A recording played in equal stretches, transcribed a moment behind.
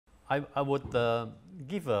I would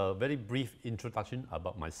give a very brief introduction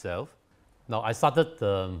about myself. Now, I started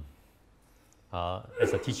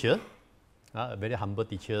as a teacher, a very humble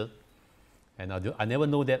teacher, and I never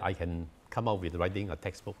know that I can come out with writing a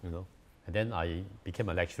textbook, And then I became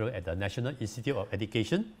a lecturer at the National Institute of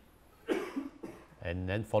Education, and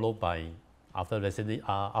then followed by after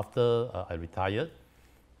I retired,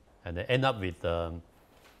 and I end up with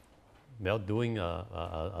doing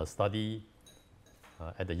a study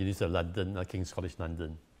at the University of London, King's College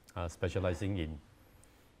London, specializing in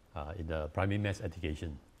the primary maths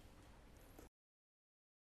education.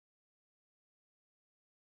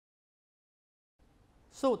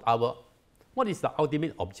 So what is the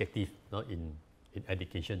ultimate objective in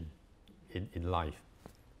education, in life?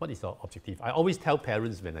 What is the objective? I always tell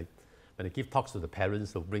parents when I give talks to the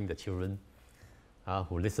parents who bring the children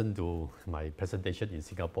who listen to my presentation in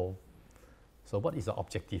Singapore. So what is the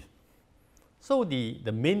objective? So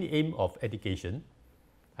the main aim of education,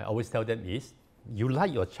 I always tell them is, you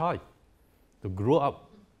like your child to grow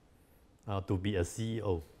up to be a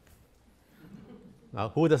CEO. Now,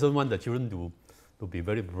 who doesn't want the children to be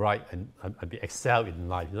very bright and be excel in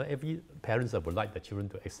life? Every parents would like the children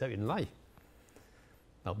to excel in life.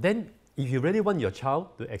 Now then, if you really want your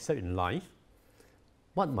child to excel in life,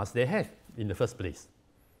 what must they have in the first place?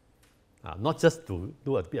 Not just to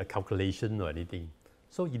do a bit of calculation or anything.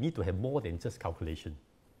 So you need to have more than just calculation.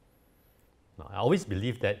 Now, I always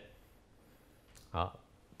believe that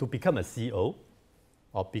to become a CEO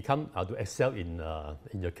or to excel in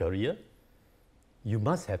your career, you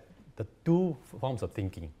must have the two forms of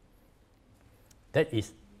thinking. That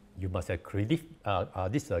is, you must have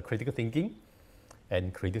critical thinking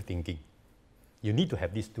and creative thinking. You need to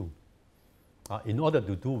have these two in order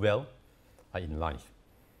to do well in life.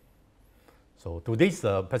 So today's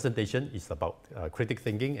presentation is about critical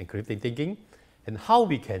thinking and creative thinking, and how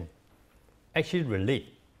we can actually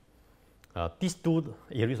relate these two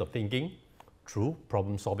areas of thinking through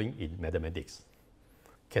problem solving in mathematics.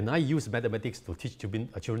 Can I use mathematics to teach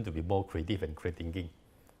children to be more creative and creative thinking?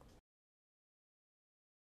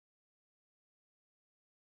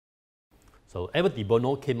 So Edward de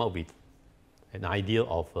Bono came up with an idea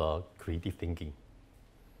of creative thinking.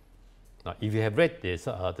 Now, if you have read this,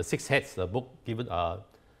 the Six Hats book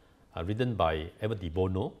written by Edward de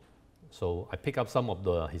Bono, so I pick up some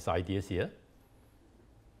of his ideas here.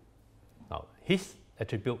 Now, his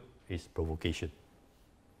attribute is provocation.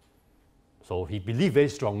 So he believed very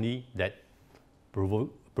strongly that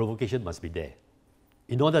provocation must be there.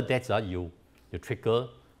 In order that you trigger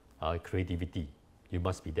creativity, you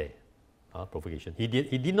must be there. Provocation. He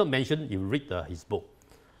did not mention, you read his book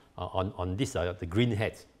on this, the green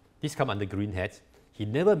hats. This come under green hats. He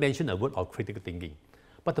never mentioned a word of critical thinking.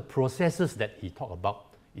 But the processes that he talked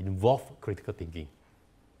about involve critical thinking.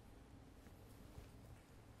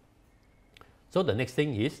 So the next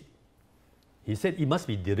thing is, he said it must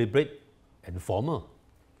be deliberate and formal.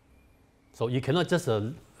 So you cannot just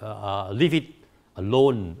leave it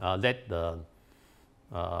alone, let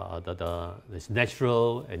it's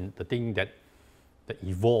natural and the thing that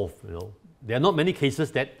evolve. There are not many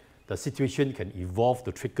cases that the situation can evolve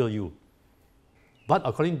to trigger you. But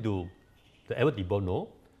according to the Edward de Bono,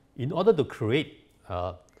 in order to create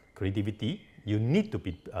creativity, you need to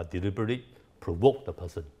be deliberate, provoke the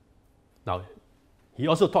person. Now, he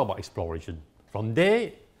also talked about exploration. From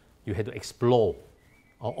there, you had to explore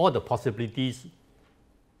all the possibilities,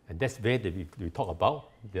 and that's where we talk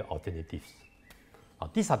about the alternatives.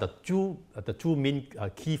 These are the two main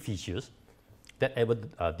key features that Edward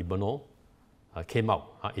de Bono came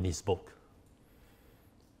out in his book.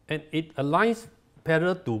 And it aligns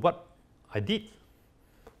parallel to what I did.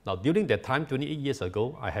 Now, during that time, 28 years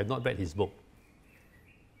ago, I had not read his book.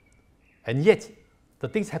 And yet, the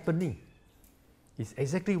things happening is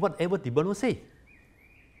exactly what Edward de Bono said.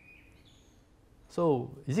 So,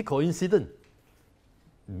 is it coincidence?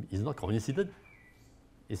 It's not coincidence.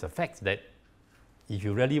 It's a fact that if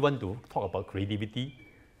you really want to talk about creativity,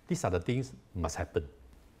 these are the things must happen.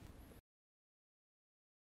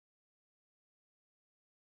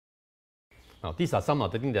 Now, these are some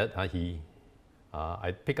of the things that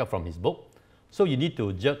I pick up from his book. So you need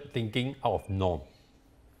to jerk thinking out of norm.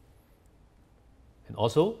 And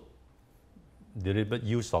also, deliberate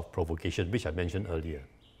use of provocation, which I mentioned earlier.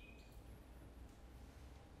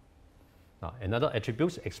 Now, another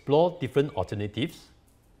attribute, explore different alternatives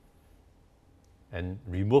and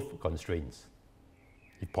remove constraints,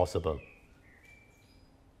 if possible.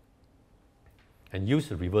 And use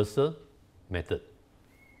the reversal method.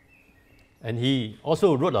 And he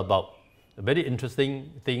also wrote about very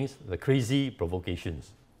interesting things, the crazy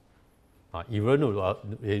provocations. If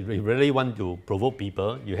you really want to provoke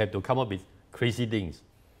people, you have to come up with crazy things.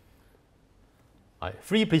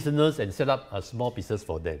 Free prisoners and set up a small business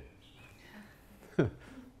for them.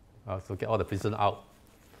 So get all the prisoners out.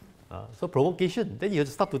 So provocation, then you have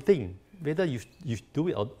to start to think whether you do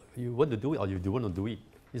it or you want to do it or you don't want to do it.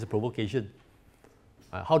 It's a provocation.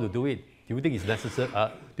 How to do it? Do you think it's necessary?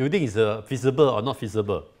 Do you think it's feasible or not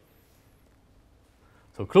feasible?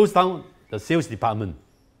 So close down the sales department.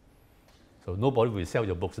 So nobody will sell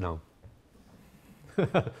your books now.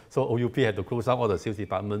 So OUP had to close down all the sales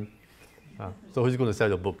department. So who's going to sell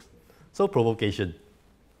your books? So provocation.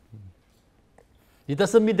 It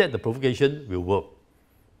doesn't mean that the provocation will work.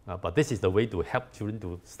 But this is the way to help children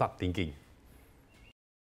to start thinking.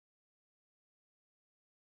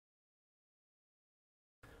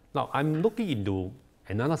 Now, I'm looking into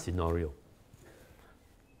another scenario.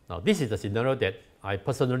 Now, this is the scenario that I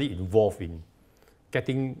personally involved in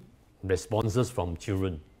getting responses from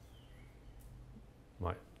children,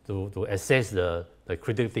 right, to assess the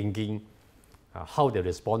critical thinking, how they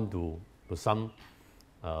respond to some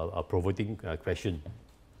provoking question.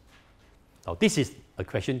 Now, this is a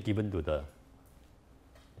question given to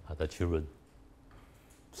the children.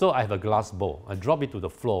 So I have a glass ball. I drop it to the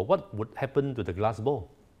floor. What would happen to the glass ball?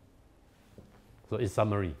 So it's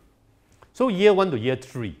summary. So year 1 to year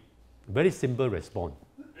 3, very simple response.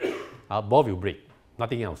 Ball will break,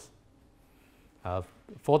 nothing else.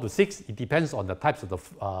 4 to 6, it depends on the types of the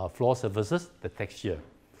floor surfaces, the texture.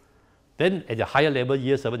 Then at the higher level,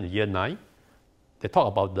 year 7 to year 9, they talk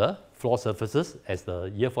about the floor surfaces as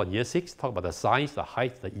the year 4 and year 6, talk about the size, the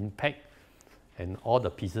height, the impact, and all the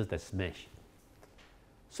pieces that smash.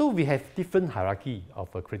 So we have different hierarchy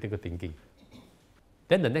of critical thinking.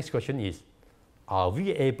 Then the next question is, are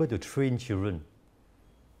we able to train children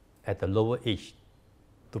at the lower age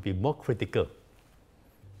to be more critical?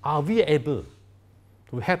 Are we able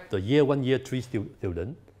to help the year 1, year 3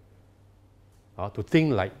 student to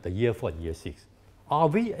think like the year 4 and year 6? Are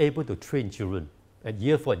we able to train children at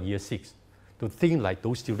year 4 and year 6 to think like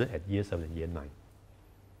those students at year 7 and year 9?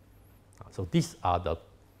 So these are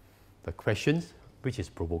the questions which is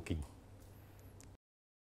provoking.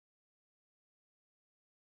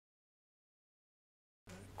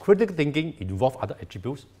 Critical thinking involves other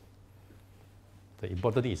attributes. The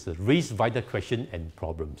important thing is to raise vital questions and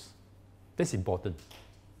problems. That's important.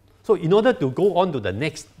 So in order to go on to the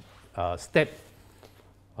next step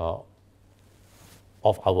of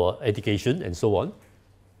our education and so on,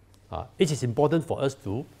 it is important for us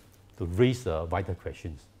to raise vital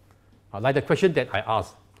questions. Like the question that I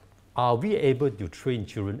asked, are we able to train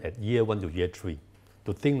children at year 1 to year 3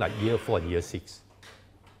 to think like year 4 and year 6?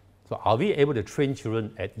 So are we able to train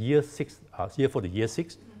children at year 4 to year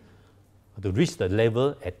 6 to reach the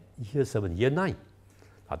level at year 7, year 9?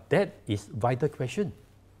 That is vital question.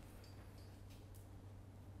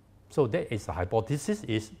 So that is the hypothesis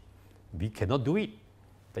is we cannot do it.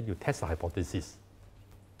 Then you test the hypothesis.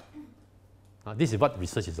 This is what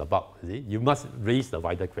research is about. You must raise the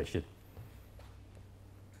vital question.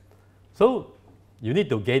 So you need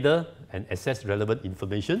to gather and assess relevant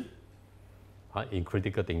information in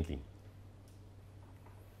critical thinking.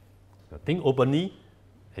 Think openly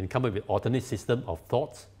and come up with alternate system of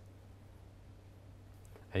thoughts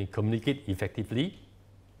and communicate effectively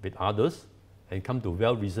with others and come to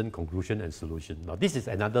well-reasoned conclusion and solution. Now, this is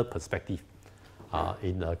another perspective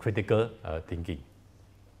in critical thinking.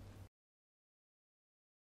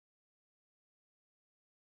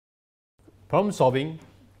 Problem solving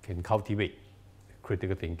can cultivate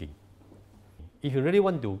critical thinking. If you really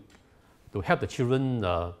want to help the children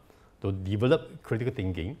to develop critical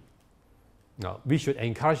thinking, we should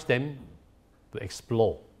encourage them to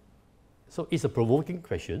explore. So it's a provoking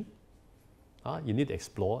question. You need to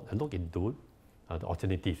explore and look into the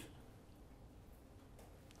alternative.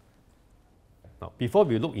 Now, before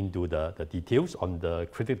we look into the details on the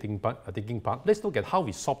critical thinking part, let's look at how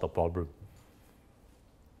we solve the problem.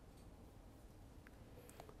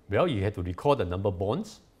 Well, you have to record the number of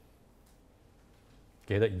bonds,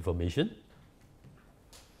 gather information,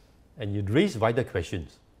 and you raise vital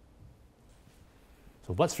questions.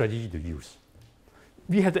 So what strategy to use?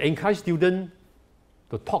 We have to encourage students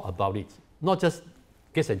to talk about it, not just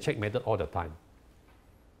guess and check method all the time.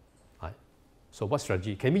 Right? So what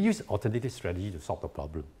strategy? Can we use alternative strategy to solve the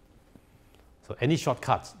problem? So any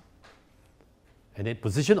shortcuts? And then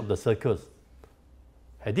position of the circles.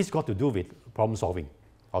 Has this got to do with problem solving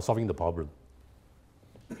or solving the problem?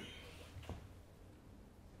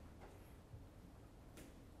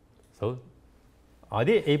 So are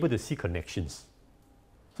they able to see connections?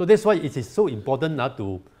 So that's why it is so important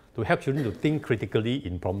to help children to think critically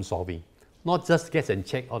in problem solving. not just guess and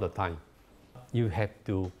check all the time. You have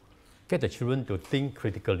to get the children to think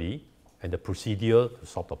critically and the procedure to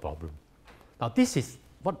solve the problem. Now, this is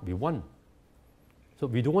what we want. So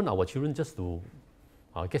we don't want our children just to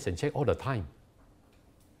guess and check all the time.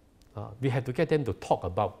 We have to get them to talk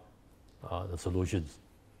about the solutions,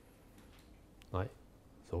 right?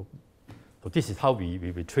 So this is how we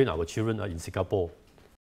train our children in Singapore.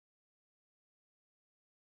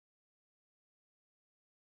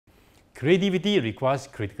 Creativity requires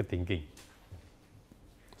critical thinking.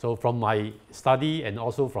 So from my study and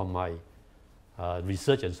also from my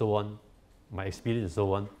research and so on, my experience and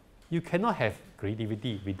so on, you cannot have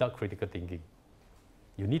creativity without critical thinking.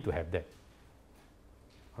 You need to have that.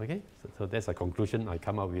 Okay, so that's a conclusion I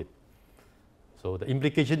come up with. So the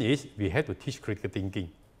implication is we have to teach critical thinking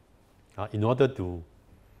in order to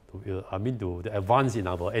advance in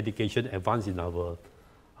our education, advance in our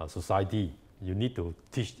society. You need to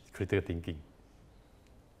teach critical thinking.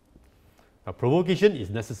 Now, provocation is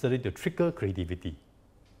necessary to trigger creativity.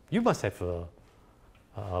 You must have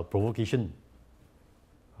provocation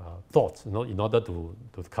thoughts, in order to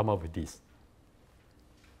come up with this.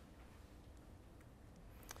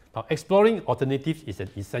 Now, exploring alternatives is an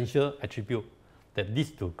essential attribute that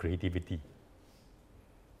leads to creativity.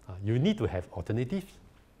 You need to have alternatives.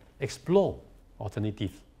 Explore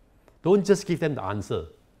alternatives. Don't just give them the answer.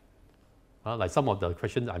 Like some of the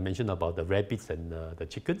questions I mentioned about the rabbits and the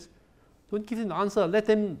chickens. Don't give them the answer.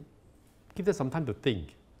 Give them some time to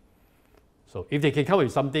think. So if they can come up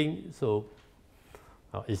with something, so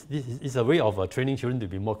it's a way of training children to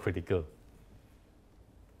be more critical.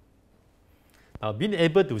 Now, being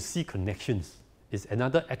able to see connections is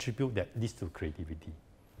another attribute that leads to creativity.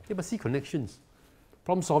 They must see connections.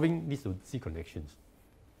 Problem solving needs to see connections.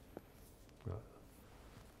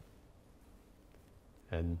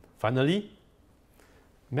 And finally,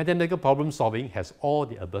 mathematical problem solving has all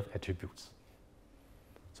the above attributes.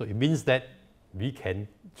 So it means that we can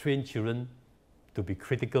train children to be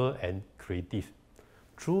critical and creative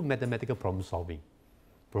through mathematical problem solving,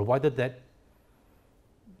 provided that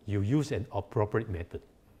you use an appropriate method,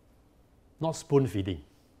 not spoon feeding.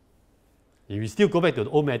 If you still go back to the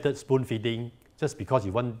old method, spoon feeding, just because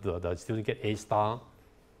you want the student to get A star,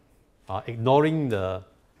 ignoring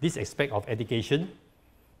this aspect of education,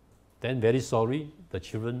 then very sorry, the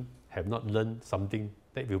children have not learned something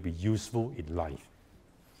that will be useful in life.